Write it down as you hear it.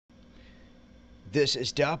This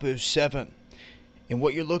is Dabu 7, and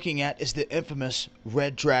what you're looking at is the infamous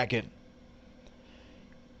Red Dragon.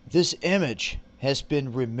 This image has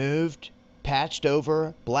been removed, patched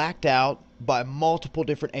over, blacked out by multiple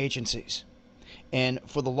different agencies. And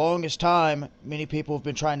for the longest time, many people have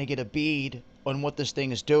been trying to get a bead on what this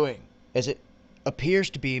thing is doing, as it appears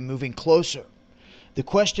to be moving closer. The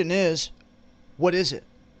question is, what is it?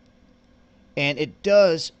 And it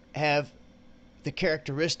does have the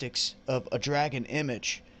characteristics of a dragon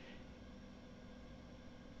image.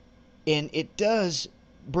 And it does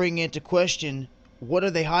bring into question, what are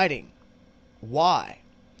they hiding? Why?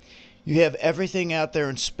 You have everything out there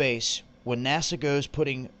in space when NASA goes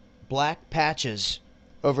putting black patches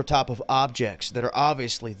over top of objects that are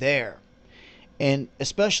obviously there. And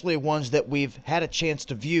especially ones that we've had a chance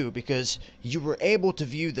to view, because you were able to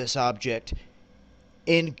view this object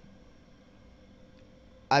in,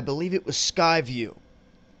 I believe it was Skyview,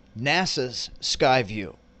 NASA's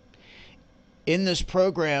Skyview. In this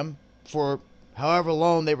program, for however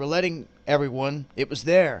long they were letting everyone, it was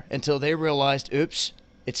there until they realized, oops,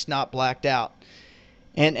 it's not blacked out.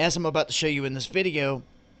 And as I'm about to show you in this video,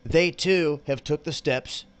 they too have took the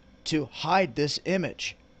steps to hide this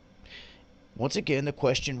image. Once again, the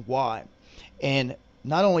question, why? And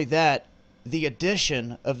not only that, the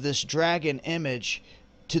addition of this dragon image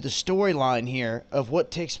to the storyline here of what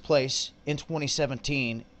takes place in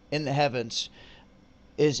 2017 in the heavens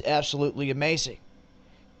is absolutely amazing.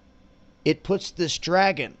 It puts this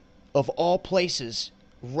dragon, of all places,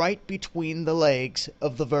 right between the legs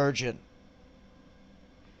of the Virgin,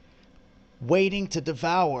 waiting to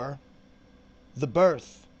devour the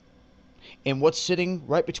birth. And what's sitting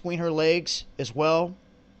right between her legs as well?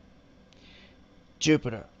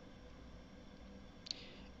 Jupiter.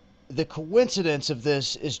 The coincidence of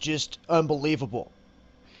this is just unbelievable.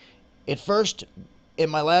 At first, in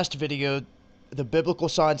my last video, the biblical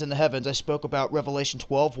signs in the heavens, I spoke about Revelation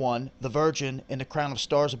 12:1, the Virgin and the crown of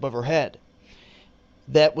stars above her head.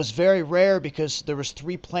 That was very rare because there was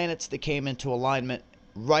 3 planets that came into alignment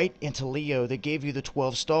right into Leo that gave you the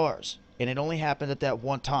 12 stars. And it only happened at that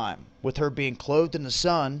one time, with her being clothed in the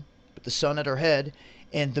sun, with the sun at her head,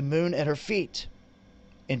 and the moon at her feet,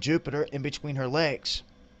 and Jupiter in between her legs.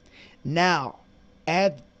 Now,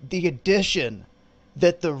 add the addition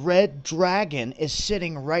that the red dragon is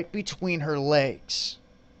sitting right between her legs,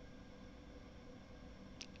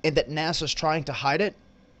 and that NASA's trying to hide it.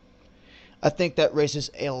 I think that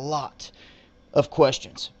raises a lot of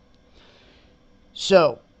questions.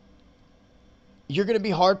 So, you're going to be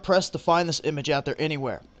hard-pressed to find this image out there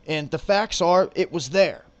anywhere. And the facts are, it was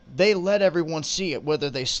there. They let everyone see it, whether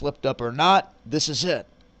they slipped up or not. This is it.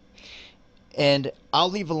 And I'll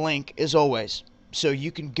leave a link, as always, so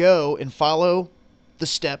you can go and follow the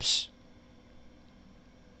steps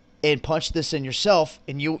and punch this in yourself,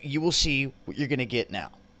 and you will see what you're going to get now.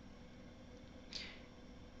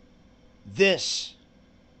 This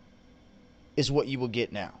is what you will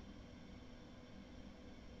get now.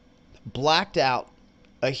 Blacked out,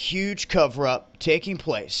 a huge cover-up taking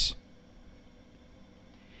place,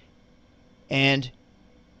 and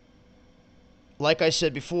like I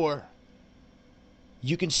said before,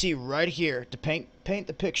 you can see right here, to paint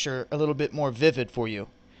the picture a little bit more vivid for you,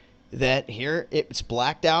 that here it's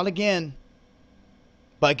blacked out again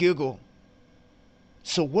by Google.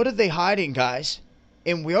 So what are they hiding, guys?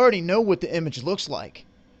 And we already know what the image looks like.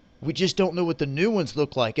 We just don't know what the new ones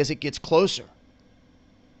look like as it gets closer.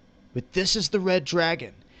 But this is the red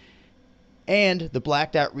dragon, and the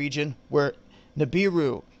blacked out region where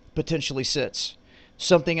Nibiru potentially sits.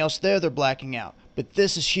 Something else there they're blacking out. But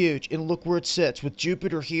this is huge, and look where it sits. With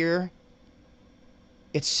Jupiter here,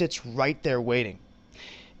 it sits right there waiting.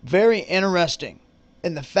 Very interesting.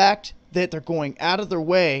 And the fact that they're going out of their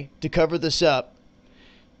way to cover this up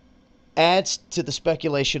adds to the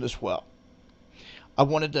speculation as well. I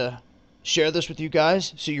wanted to share this with you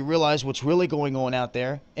guys so you realize what's really going on out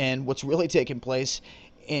there and what's really taking place.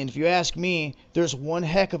 And if you ask me, there's one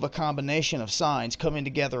heck of a combination of signs coming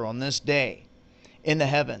together on this day in the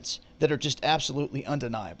heavens that are just absolutely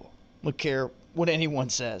undeniable. Don't care what anyone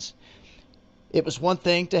says. It was one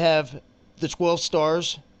thing to have the 12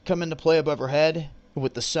 stars come into play above her head,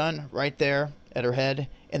 with the sun right there at her head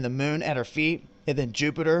and the moon at her feet, and then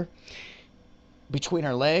Jupiter between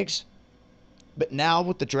her legs. But now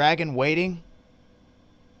with the dragon waiting,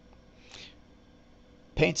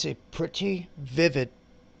 paints a pretty vivid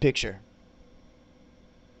picture.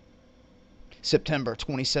 September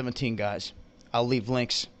 2017, guys. I'll leave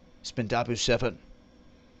links. It's been Dabu 7.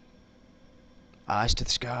 Eyes to the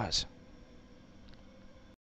skies.